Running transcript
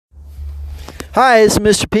Hi, it's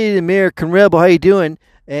Mr. P, the American Rebel. How you doing?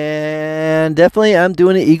 And definitely, I'm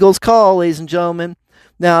doing an Eagles call, ladies and gentlemen.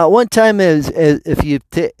 Now, one time is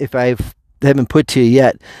if I haven't put to you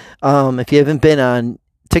yet, if you haven't been on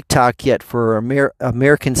TikTok yet for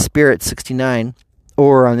American Spirit 69,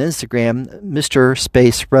 or on Instagram, Mr.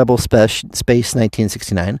 Space Rebel Space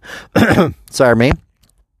 1969. Sorry, me.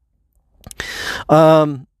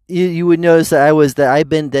 You would notice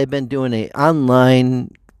that they've been doing a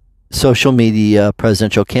online social media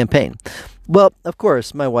presidential campaign. Well, of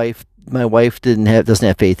course, my wife doesn't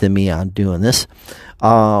have faith in me on doing this,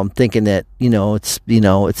 thinking that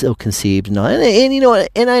it's ill conceived and all,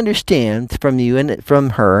 and I understand from you and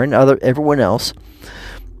from her and everyone else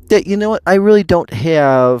that I really don't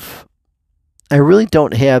have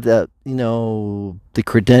the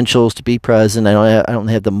credentials to be president. I don't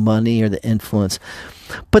have the money or the influence.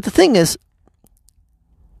 But the thing is,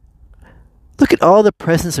 look at all the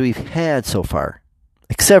presidents that we've had so far,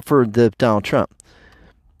 except for the Donald Trump,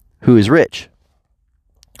 who is rich.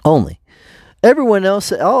 Only everyone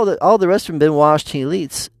else, all the rest of them, been Washington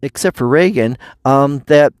elites, except for Reagan,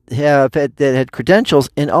 that had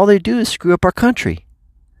credentials, and all they do is screw up our country.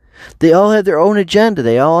 They all have their own agenda.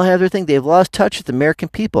 They all have their thing. They've lost touch with the American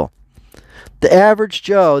people. The average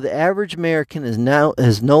Joe, the average American, has not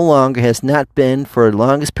been for the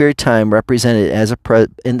longest period of time represented as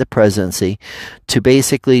in the presidency to relate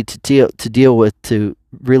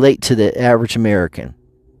to the average American.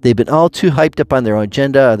 They've been all too hyped up on their own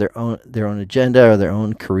agenda, or their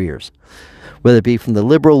own careers, whether it be from the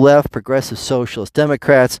liberal left, progressive socialist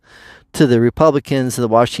Democrats, to the Republicans, the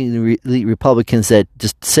Washington elite Republicans that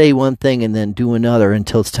just say one thing and then do another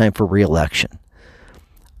until it's time for re-election.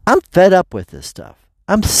 I'm fed up with this stuff.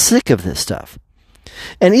 I'm sick of this stuff.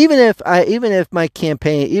 And even if my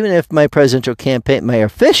presidential campaign, my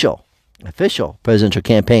official presidential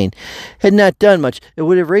campaign had not done much, it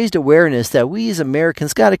would have raised awareness that we as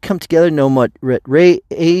Americans got to come together, no matter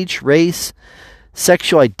age, race,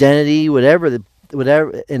 sexual identity, whatever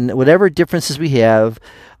differences we have,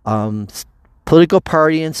 political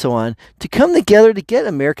party and so on, to come together to get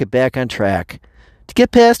America back on track. To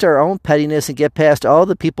get past our own pettiness and get past all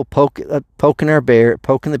the people poking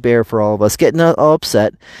the bear for all of us, getting all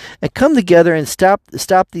upset, and come together and stop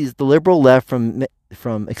the liberal left from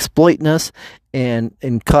exploiting us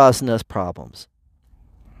and causing us problems.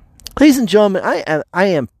 Ladies and gentlemen, I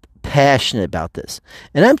am passionate about this,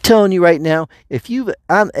 and I'm telling you right now, if you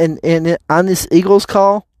on this Eagles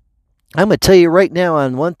call, I'm going to tell you right now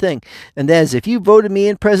on one thing, and that is, if you voted me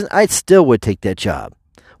in president, I still would take that job.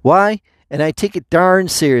 Why? And I take it darn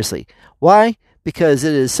seriously. Why? Because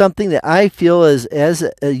it is something that I feel as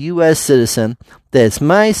a U.S. citizen that it's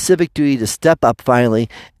my civic duty to step up finally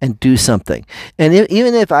and do something. And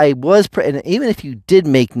even if you did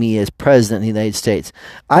make me as president of the United States,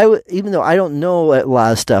 even though I don't know a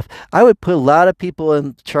lot of stuff, I would put a lot of people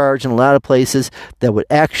in charge in a lot of places that would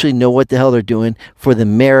actually know what the hell they're doing for the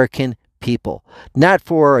American people, not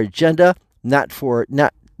for our agenda, not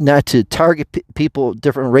to target people,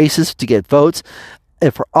 different races to get votes,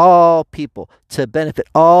 and for all people, to benefit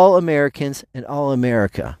all Americans and all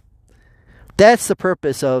America. That's the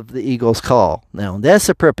purpose of the Eagles call. Now, that's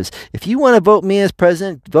the purpose. If you want to vote me as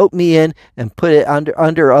president, vote me in and put it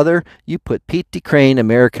under other. You put Pete DeCrane,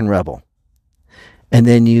 American Rebel, and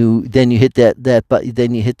then you hit that button.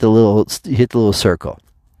 Then you hit the little circle.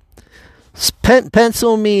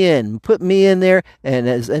 Pencil me in, put me in there, and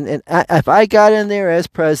if I got in there as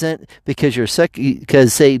president, because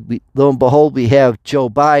lo and behold, we have Joe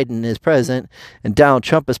Biden as president and Donald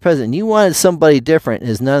Trump as president. You wanted somebody different,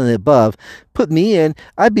 as none of the above. Put me in.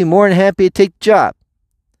 I'd be more than happy to take the job,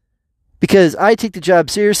 because I take the job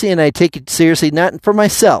seriously, and I take it seriously not for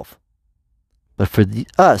myself, but for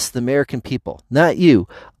us, the American people, not you,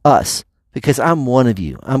 us, because I'm one of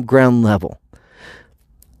you. I'm ground level.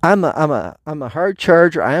 I'm a hard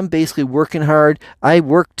charger. I am basically working hard. I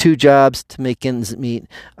work 2 jobs to make ends meet.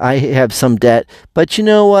 I have some debt, but you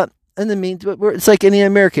know what? In the meantime, it's like any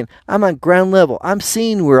American. I'm on ground level. I'm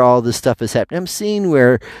seeing where all this stuff is happening. I'm seeing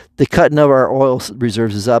where the cutting of our oil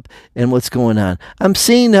reserves is up and what's going on. I'm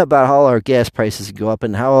seeing about how our gas prices go up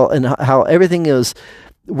and how everything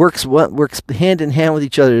works hand in hand with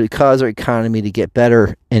each other to cause our economy to get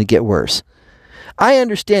better and get worse. I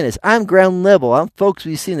understand this. I'm ground level. I'm folks,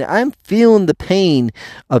 we've seen that. I'm feeling the pain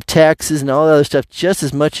of taxes and all that other stuff just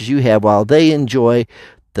as much as you have, while they enjoy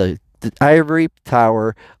the ivory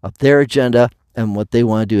tower of their agenda and what they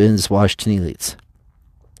want to do in this Washington elites.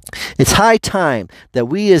 It's high time that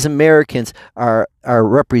we as Americans are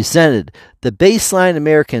represented. The baseline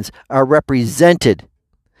Americans are represented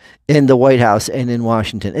in the White House and in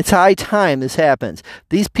Washington. It's high time this happens.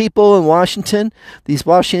 These people in Washington, these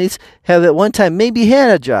Washingtonians, have at one time maybe had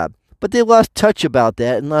a job, but they lost touch about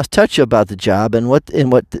that and lost touch about the job and what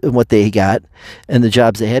they got and the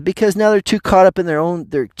jobs they had, because now they're too caught up in their own.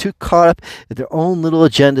 They're too caught up in their own little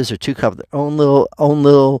agendas. They're too caught up in their own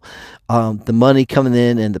little the money coming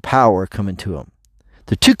in and the power coming to them.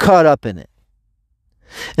 They're too caught up in it.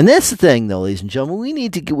 And that's the thing, though, ladies and gentlemen. We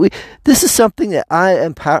need to. This is something that I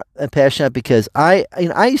am passionate about, because I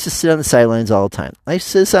used to sit on the sidelines all the time. I used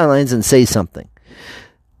to sit on the sidelines and say something,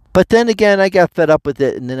 but then again, I got fed up with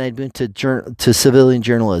it, and then I went to civilian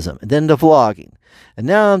journalism, and then to vlogging, and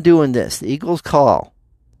now I'm doing this: the Eagles Call,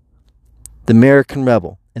 the American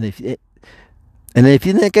Rebel. And if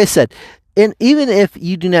you think I said. And even if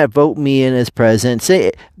you do not vote me in as president,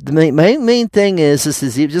 say my main thing is, this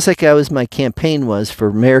is just like my campaign was for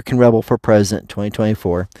American Rebel for President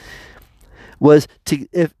 2024, was to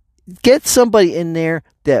get somebody in there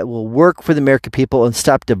that will work for the American people and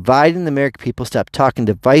stop dividing the American people, stop talking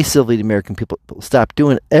divisively to American people, stop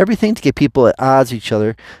doing everything to get people at odds with each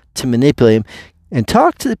other, to manipulate them. And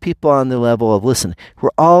talk to the people on the level of, listen, we're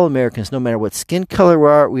all Americans, no matter what skin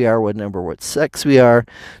color we are, what sex we are,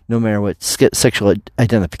 no matter what sexual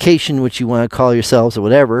identification, which you want to call yourselves, or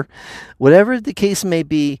whatever the case may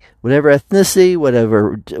be, whatever ethnicity,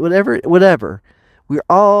 whatever. We're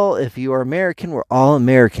all, if you are American, we're all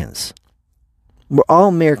Americans. We're all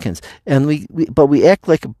Americans. And but we act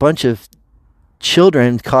like a bunch of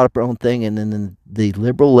children caught up our own thing, and then the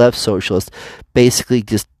liberal left socialists basically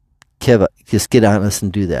just get on us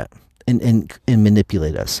and do that and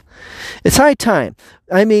manipulate us. It's high time.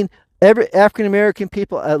 I mean, every African American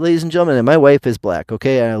people, ladies and gentlemen, and my wife is black,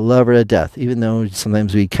 okay, and I love her to death, even though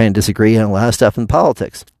sometimes we kind of disagree on a lot of stuff in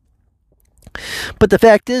politics. But the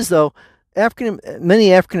fact is, though,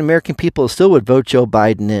 many African American people still would vote Joe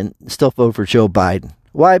Biden and still vote for Joe Biden.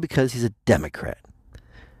 Why? Because he's a Democrat.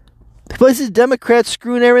 Because he's a Democrat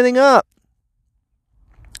screwing everything up.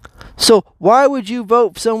 So why would you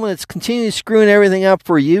vote for someone that's continually screwing everything up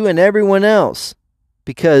for you and everyone else?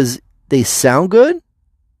 Because they sound good?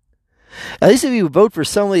 At least if you vote for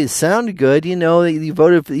somebody that sounded good, you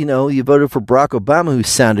voted for Barack Obama, who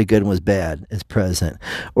sounded good and was bad as president,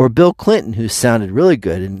 or Bill Clinton, who sounded really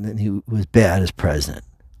good and who was bad as president.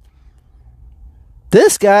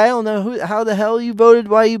 This guy, I don't know how the hell you voted,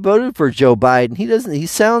 why you voted for Joe Biden. He doesn't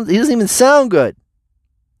even sound good.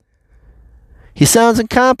 He sounds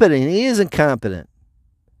incompetent. He is incompetent.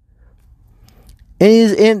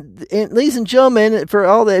 And ladies and gentlemen, for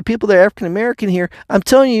all the people that are African American here, I'm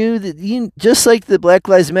telling you that just like the Black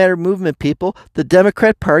Lives Matter movement people, the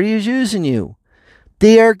Democrat Party is using you.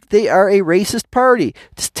 They are a racist party.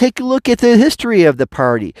 Just take a look at the history of the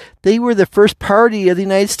party. They were the first party of the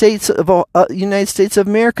United States of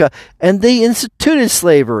America, and they instituted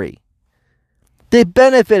slavery. They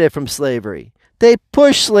benefited from slavery. They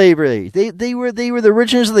pushed slavery. They were the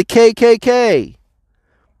originators of the KKK.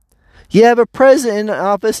 You have a president in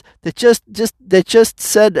office that just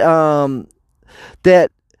said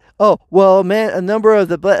that, oh well, man,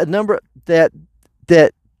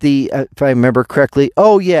 if I remember correctly,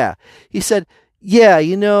 oh yeah, he said, yeah,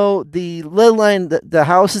 the lead line, the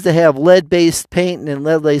houses that have lead-based paint and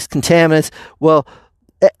lead-based contaminants, well,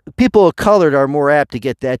 people of color are more apt to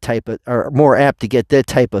get that type of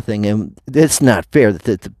thing, and it's not fair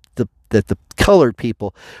that the colored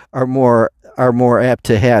people are more apt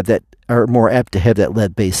to have that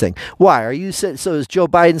lead-based thing. Why are you saying? So is Joe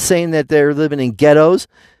Biden saying that they're living in ghettos?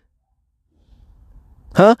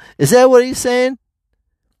 Huh? Is that what he's saying?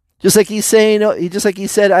 Just like he's saying, just like he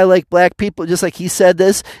said, I like black people. Just like he said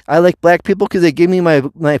this, I like black people because they give me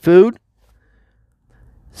my food.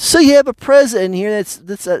 So you have a president here that's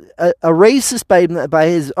a racist by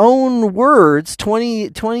his own words,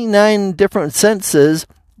 29 different sentences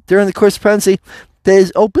during the course of presidency, that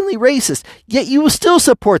is openly racist. Yet you will still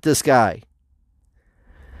support this guy.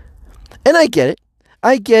 And I get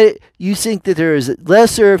it. You think that there is a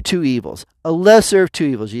lesser of two evils. A lesser of two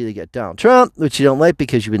evils. You either get Donald Trump, which you don't like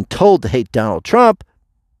because you've been told to hate Donald Trump,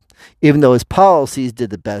 even though his policies did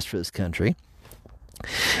the best for this country.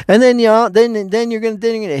 And then then you're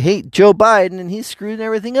gonna hate Joe Biden, and he's screwing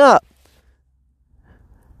everything up.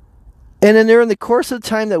 And then during the course of the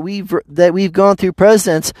time that we've gone through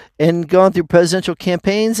presidents and gone through presidential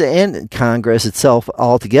campaigns and Congress itself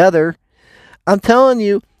altogether, I'm telling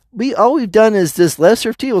you, all we've done is this lesser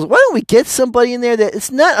of two evils. Why don't we get somebody in there that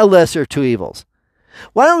it's not a lesser of two evils?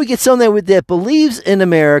 Why don't we get someone that believes in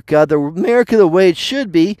America the way it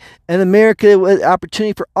should be, and America with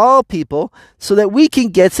opportunity for all people, so that we can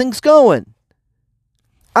get things going?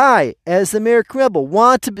 I, as the American rebel,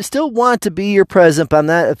 still want to be your president, but I'm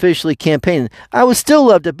not officially campaigning. I would still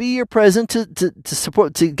love to be your president to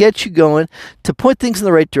support, to get you going, to point things in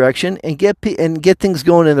the right direction, and get things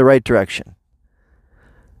going in the right direction.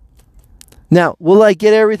 Now, will I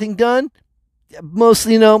get everything done?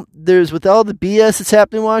 Mostly, there's with all the BS that's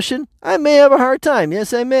happening in Washington, I may have a hard time.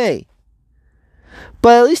 Yes, I may.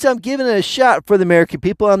 But at least I'm giving it a shot for the American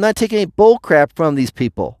people. I'm not taking any bull crap from these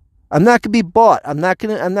people. I'm not going to be bought. I'm not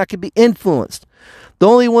going to be influenced. The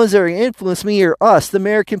only ones that are going to influence me are us, the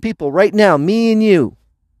American people, right now, me and you.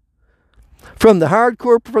 From the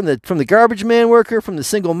hardcore, from the garbage man worker, from the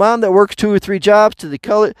single mom that works 2 or 3 jobs, to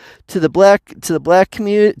the black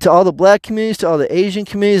community, to all the black communities, to all the Asian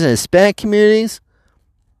communities and Hispanic communities,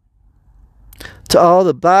 to all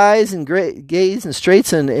the bis and gays and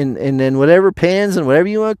straights and whatever pans and whatever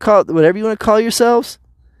you want to call yourselves.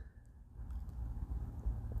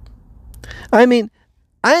 I mean,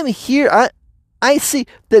 I'm here. I see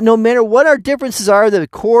that no matter what our differences are, the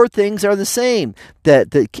core things are the same.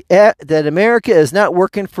 That America is not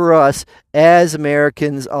working for us as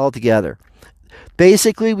Americans altogether.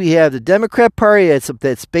 Basically, we have the Democrat Party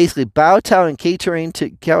that's basically kowtowing and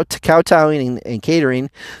catering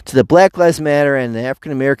to the Black Lives Matter and the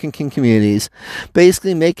African American communities,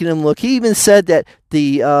 basically making them look. He even said that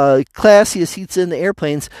the classiest seats in the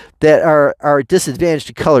airplanes that are a disadvantage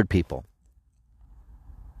to colored people.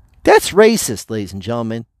 That's racist, ladies and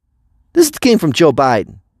gentlemen. This came from Joe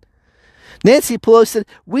Biden. Nancy Pelosi said,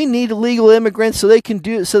 we need illegal immigrants so they can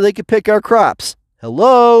pick our crops.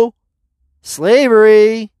 Hello?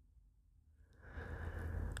 Slavery.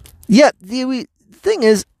 Yeah, the thing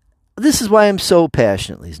is, this is why I'm so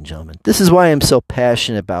passionate, ladies and gentlemen. This is why I'm so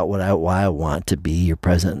passionate about why I want to be your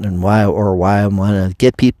president and why I want to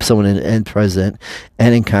get someone in president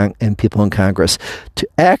and people in Congress to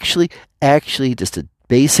actually just to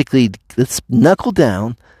basically, let's knuckle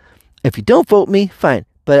down. If you don't vote me, fine.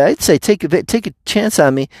 But I'd say take a chance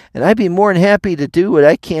on me, and I'd be more than happy to do what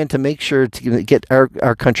I can to make sure to get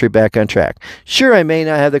our country back on track. Sure, I may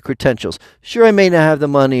not have the credentials. Sure, I may not have the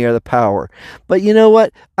money or the power. But you know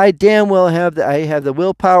what? I damn well have I have the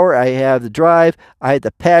willpower. I have the drive. I have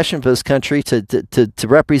the passion for this country to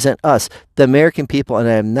represent us, the American people, and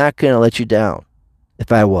I'm not going to let you down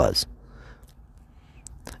if I was.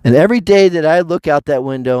 And every day that I look out that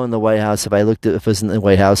window in the White House, if I was in the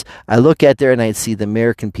White House, I look out there and I'd see the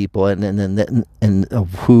American people and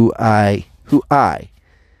who I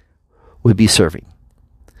would be serving.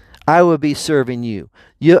 I would be serving you.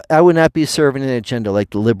 I would not be serving an agenda like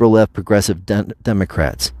the liberal left progressive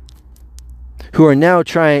Democrats, who are now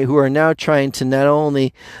trying to not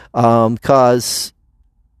only put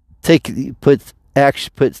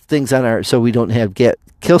things on our, so we don't have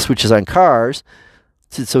kill switches on cars.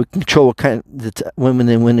 So we control what kind of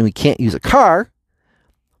when we can't use a car,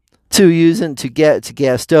 to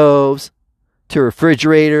gas stoves, to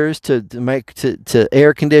refrigerators, to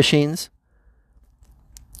air conditionings.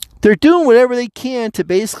 They're doing whatever they can to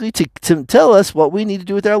basically to tell us what we need to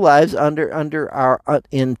do with our lives and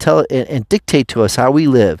dictate to us how we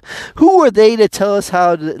live. Who are they to tell us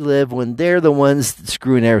how to live when they're the ones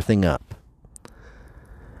screwing everything up?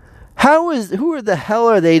 Who the hell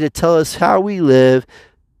are they to tell us how we live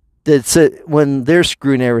when they're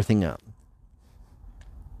screwing everything up?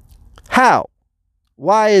 How?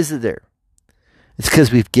 Why is it there? It's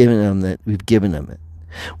because we've given them it.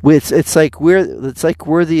 It's like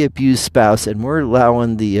we're the abused spouse, and we're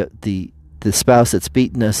allowing the spouse that's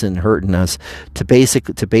beating us and hurting us to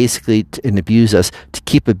basically abuse us, to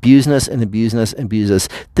keep abusing us and abusing us and abuse us,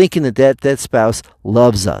 thinking that spouse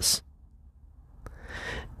loves us.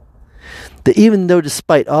 That even though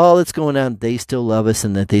despite all that's going on, they still love us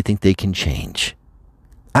and that they think they can change.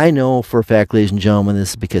 I know for a fact, ladies and gentlemen, this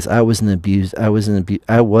is because I was in an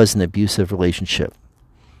abusive relationship.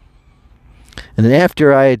 And then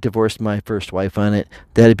after I had divorced my first wife on it,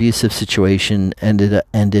 that abusive situation ended,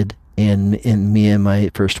 and me and my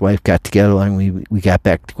first wife got together, and we got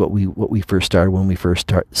back to what we first started when we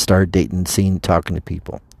first started dating, talking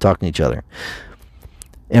to each other.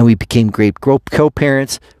 And we became great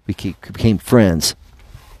co-parents. We became friends,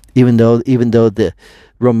 even though the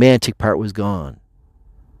romantic part was gone,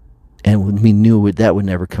 and we knew that would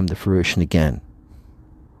never come to fruition again.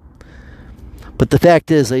 But the fact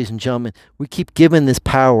is, ladies and gentlemen, we keep giving this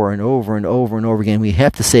power and over and over and over again. We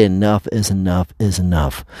have to say enough is enough is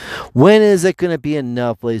enough. When is it going to be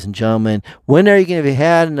enough, ladies and gentlemen? When are you going to have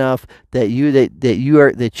had enough that you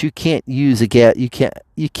can't use you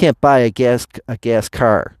can't buy a gas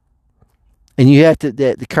car, and you have to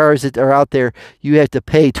the cars that are out there, you have to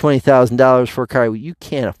pay $20,000 for a car you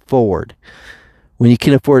can't afford. when you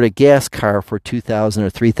can afford a gas car for $2,000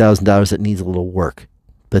 or $3,000 that needs a little work,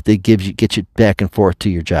 but they get you back and forth to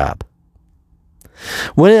your job.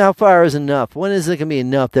 How far is enough? When is it going to be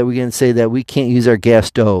enough that we can say that we can't use our gas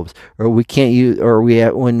stoves, or we can't use, or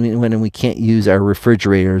when we can't use our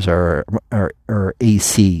refrigerators or our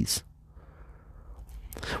ACs?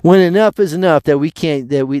 When enough is enough that we can't,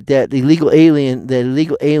 that the illegal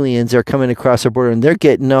aliens are coming across our border and they're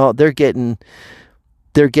getting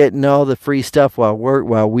all the free stuff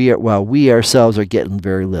while we ourselves are getting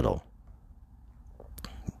very little.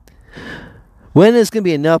 When is going to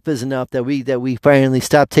be enough is enough that we finally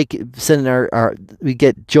stop sending we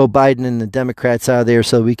get Joe Biden and the Democrats out of there,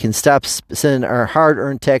 so we can stop sending our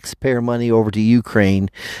hard-earned taxpayer money over to Ukraine,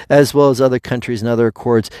 as well as other countries and other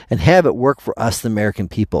accords, and have it work for us, the American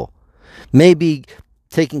people. Maybe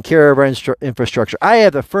taking care of our infrastructure. I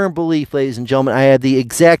have a firm belief, ladies and gentlemen, I have the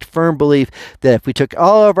exact firm belief that if we took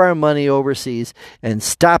all of our money overseas and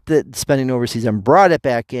stopped it spending overseas and brought it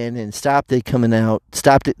back in and stopped it coming out,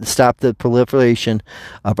 stopped the proliferation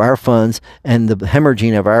of our funds and the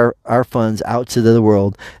hemorrhaging of our funds out to the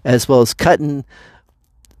world, as well as cutting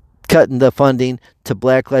the funding to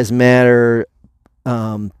Black Lives Matter,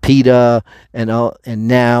 PETA, and all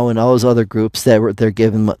those other groups that they're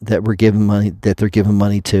giving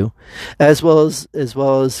money to, as well as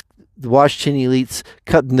the Washington elites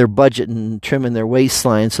cutting their budget and trimming their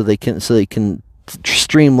waistline so they can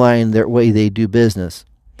streamline their way they do business.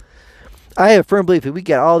 I have a firm belief if we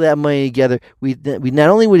get all that money together, we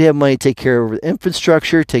not only would have money to take care of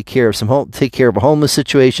infrastructure, take care of a homeless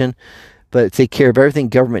situation, but take care of everything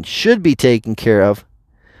government should be taking care of,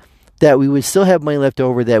 that we would still have money left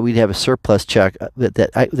over, that we'd have a surplus check,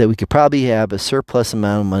 that we could probably have a surplus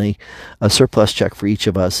amount of money, a surplus check for each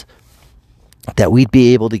of us, that we'd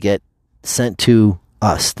be able to get sent to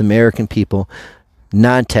us, the American people,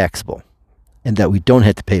 non-taxable, and that we don't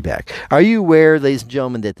have to pay back. Are you aware, ladies and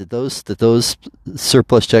gentlemen, that those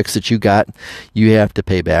surplus checks that you got, you have to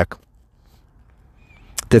pay back?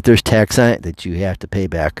 That there's tax on it that you have to pay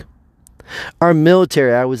back? Our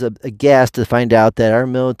military, I was aghast to find out that our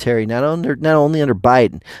military, not only under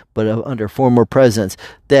Biden, but under former presidents,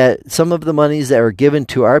 that some of the monies that were given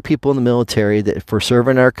to our people in the military that for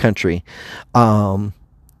serving our country, that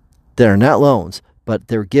are not loans, but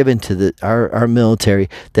they're given to our military,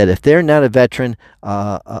 that if they're not a veteran,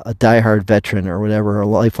 a diehard veteran or whatever, a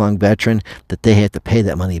lifelong veteran, that they have to pay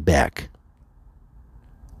that money back.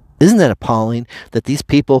 Isn't that appalling that these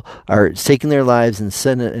people are taking their lives and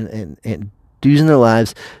using their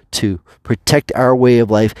lives to protect our way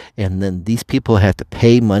of life, and then these people have to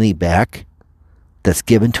pay money back that's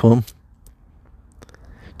given to them?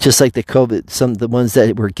 Just like the ones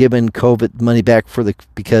that were given COVID money back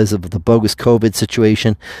because of the bogus COVID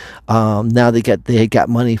situation. Now they had got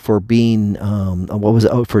money for being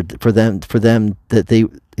for them that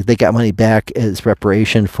they got money back as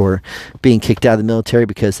reparation for being kicked out of the military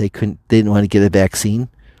because they didn't want to get a vaccine.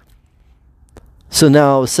 So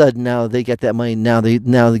now all of a sudden, now they got that money. Now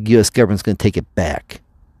the U.S. government's going to take it back.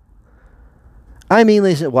 I mean,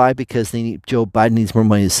 why? Because Joe Biden needs more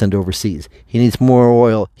money to send overseas. He needs more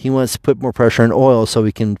oil. He wants to put more pressure on oil so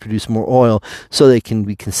we can produce more oil so we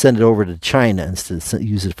can send it over to China instead of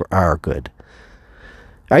use it for our good.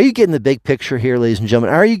 Are you getting the big picture here, ladies and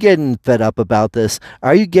gentlemen? Are you getting fed up about this?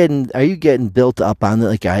 Are you getting built up on it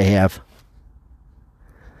like I have?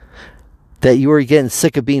 That you are getting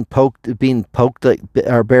sick of being poked like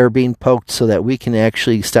our bear being poked, so that we can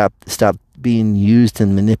actually stop being used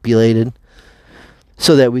and manipulated,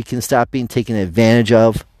 so that we can stop being taken advantage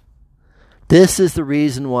of. This is the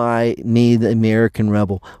reason why me, the American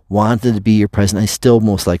rebel, wanted to be your president. I still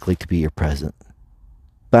most likely to be your president.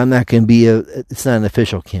 But I'm not going to be it's not an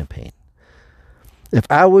official campaign. If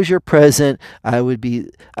I was your president, I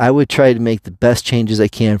would try to make the best changes I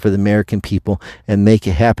can for the American people and make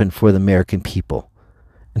it happen for the American people.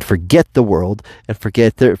 And forget the world and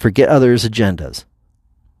forget others' agendas.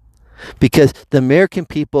 Because the American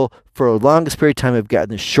people, for the longest period of time, have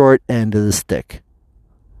gotten the short end of the stick.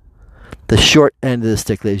 The short end of the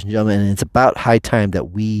stick, ladies and gentlemen, and it's about high time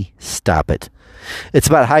that we stop it. It's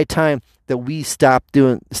about high time that we stop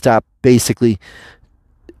basically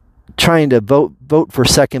trying to vote for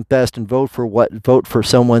second best and vote for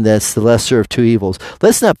someone that's the lesser of two evils.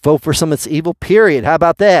 Let's not vote for someone that's evil, period. How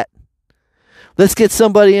about that? Let's get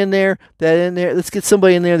somebody in there that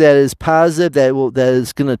is positive, that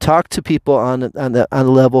is going to talk to people on the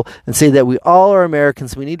level and say that we all are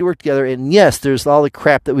Americans. We need to work together. And yes, there's all the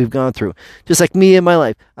crap that we've gone through. Just like me in my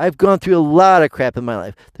life, I've gone through a lot of crap in my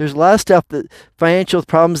life. There's a lot of stuff, financial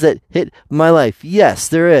problems that hit my life. Yes,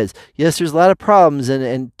 there is. Yes, there's a lot of problems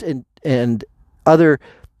and other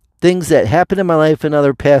things that happened in my life and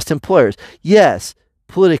other past employers. Yes,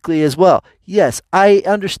 politically as well. Yes, I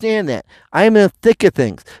understand that. I'm in the thick of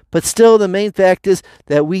things. But still, the main fact is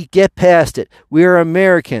that we get past it. We are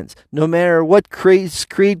Americans. No matter what creed,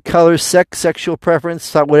 color, sex, sexual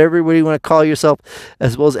preference, whatever you want to call yourself,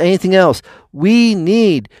 as well as anything else, we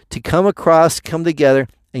need to come together,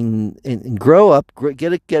 and grow up,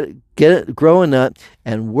 growing up,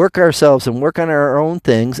 and work ourselves and work on our own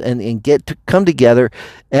things, and get to come together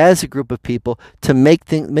as a group of people to make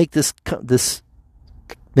this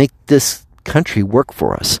country work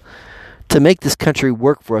for us. To make this country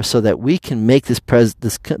work for us, so that we can make this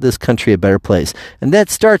country a better place. And that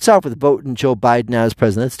starts off with voting Joe Biden out as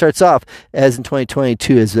president. That starts off as in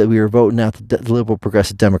 2022, as that we were voting out the liberal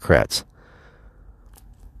progressive Democrats.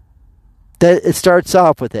 That it starts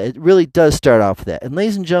off with that. It really does start off with that. And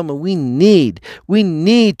ladies and gentlemen, we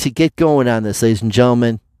need to get going on this, ladies and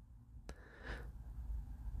gentlemen.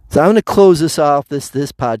 So I'm going to close this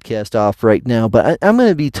podcast off right now, but I'm going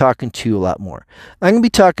to be talking to you a lot more. I'm going to be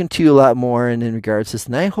talking to you a lot more in regards to this,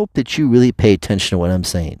 and I hope that you really pay attention to what I'm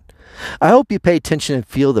saying. I hope you pay attention and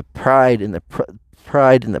feel the pride and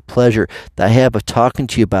the pleasure that I have of talking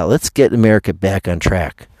to you about. Let's get America back on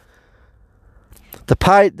track. The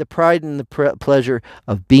pride and the pleasure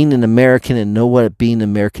of being an American and know what being an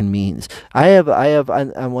American means. I have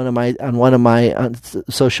on one of my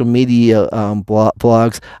social media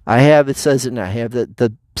blogs. It says it, and I have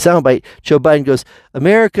the soundbite. Joe Biden goes,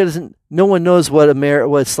 "America doesn't. No one knows what it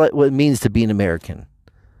means to be an American."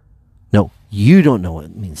 No, you don't know what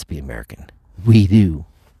it means to be American. We do.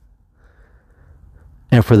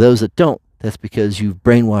 And for those that don't, that's because you've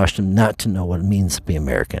brainwashed them not to know what it means to be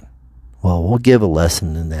American. Well, we'll give a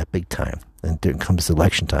lesson in that big time, and when it comes to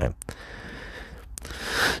election time.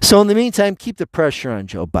 So in the meantime, keep the pressure on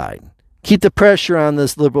Joe Biden. Keep the pressure on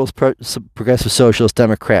this liberals, progressive socialist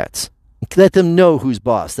Democrats. Let them know who's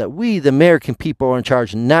boss, that we, the American people, are in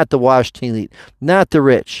charge, not the Washington elite, not the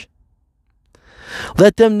rich.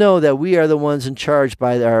 Let them know that we are the ones in charge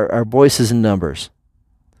by our voices and numbers.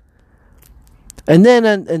 And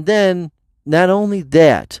then, not only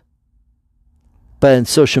that, but in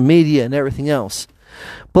social media and everything else.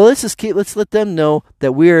 But let's let them know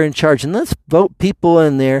that we are in charge, and let's vote people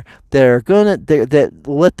in there that are let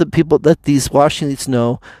these Washington elites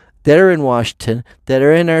know that are in Washington, that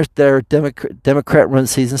are Democrat-run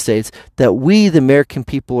cities and states, that we, the American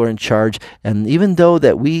people, are in charge. And even though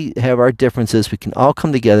that we have our differences, we can all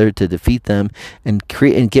come together to defeat them and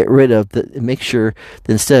get rid of and make sure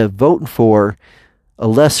that instead of voting for a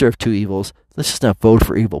lesser of two evils, let's just not vote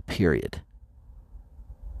for evil, period.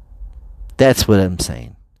 That's what I'm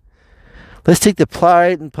saying. Let's take the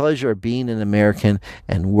pride and pleasure of being an American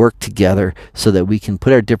and work together so that we can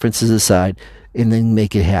put our differences aside and then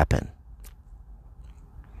make it happen.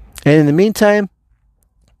 And in the meantime,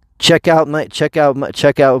 check out my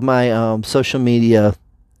social media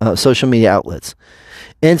outlets.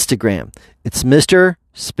 Instagram, it's Mr.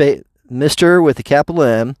 with a capital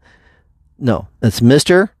M. No, it's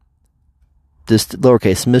Mr. Just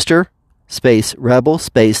lowercase Mr. Space Rebel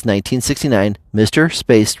Space 1969, Mr.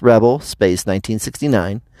 Space Rebel Space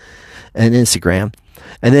 1969, and Instagram.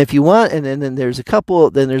 And then if you want, and then there's a couple,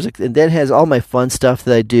 and that has all my fun stuff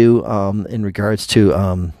that I do in regards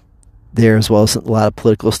to there, as well as a lot of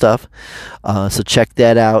political stuff. So check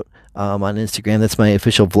that out on Instagram. That's my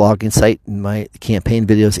official vlogging site, and my campaign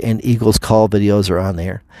videos and Eagles Call videos are on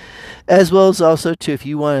there. As well as also, too, if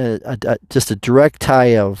you want just a direct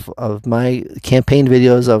tie of my campaign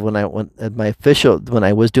videos of when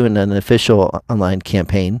I was doing an official online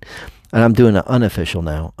campaign, and I'm doing an unofficial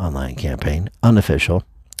now online campaign, unofficial.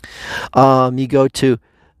 You go to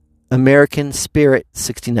American Spirit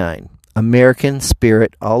 69, American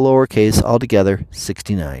Spirit, all lowercase, all together,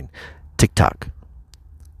 69, TikTok,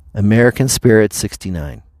 American Spirit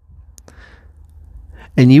 69.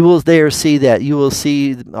 And you will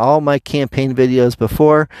see all my campaign videos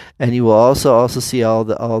before, and you will also see all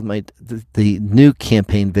the new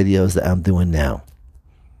campaign videos that I'm doing now.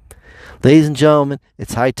 Ladies and gentlemen,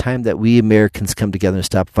 it's high time that we Americans come together and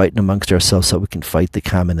stop fighting amongst ourselves so we can fight the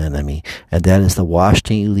common enemy, and that is the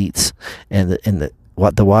Washington elites and the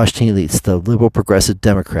Washington elites, the liberal progressive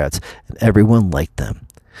Democrats, and everyone like them.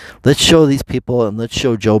 Let's show these people, and let's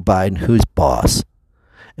show Joe Biden who's boss.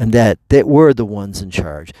 And that we're the ones in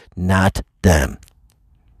charge, not them.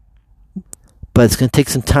 But it's going to take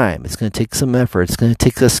some time. It's going to take some effort. It's going to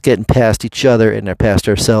take us getting past each other and past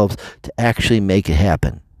ourselves to actually make it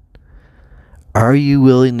happen. Are you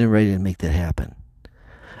willing and ready to make that happen?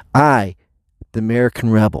 I, the American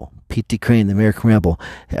Rebel, Pete DeCrane, the American Rebel,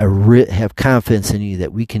 have confidence in you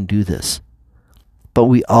that we can do this. But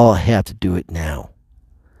we all have to do it now.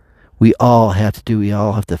 We all have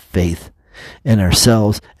the faith in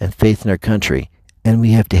ourselves and faith in our country. And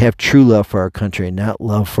we have to have true love for our country and not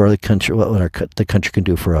love for the country, what the country can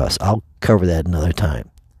do for us. I'll cover that another time.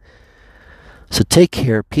 So take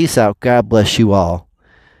care. Peace out. God bless you all.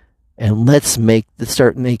 And let's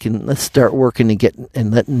start working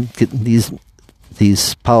and letting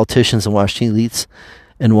these politicians and Washington elites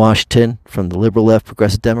in Washington, from the liberal left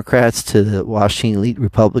progressive Democrats to the Washington elite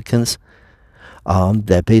Republicans,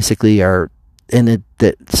 that basically are in it,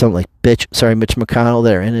 that something like Mitch McConnell,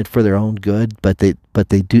 that are in it for their own good, but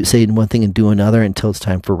they do say one thing and do another until it's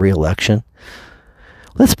time for re-election.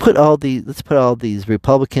 Let's put all these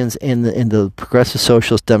Republicans and the progressive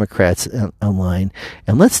socialist Democrats online,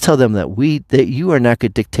 and let's tell them that you are not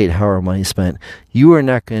going to dictate how our money is spent. You are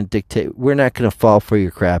not going to dictate. We're not going to fall for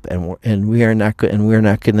your crap, and we're not going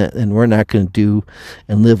to do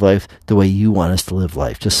and live life the way you want us to live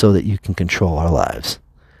life, just so that you can control our lives.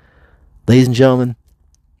 Ladies and gentlemen,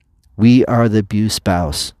 we are the abused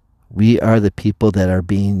spouse. We are the people that are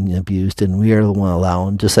being abused, and we are the one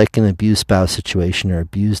allowing, just like an abused spouse situation or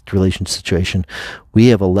abused relationship situation, we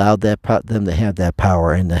have allowed them to have that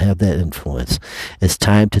power and to have that influence. It's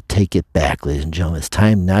time to take it back, ladies and gentlemen. It's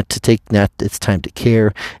time it's time to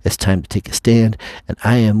care. It's time to take a stand, and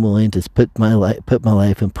I am willing to put my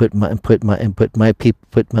life and put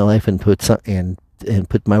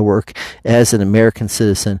my work as an American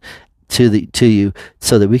citizen to you,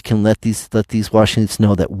 so that we can let these Washingtons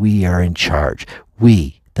know that we are in charge.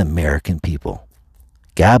 We, the American people.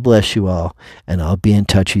 God bless you all, and I'll be in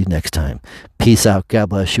touch with you next time. Peace out. God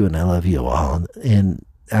bless you, and I love you all. And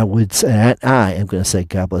I am going to say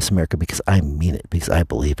God bless America, because I mean it, because I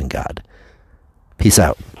believe in God. Peace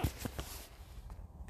out.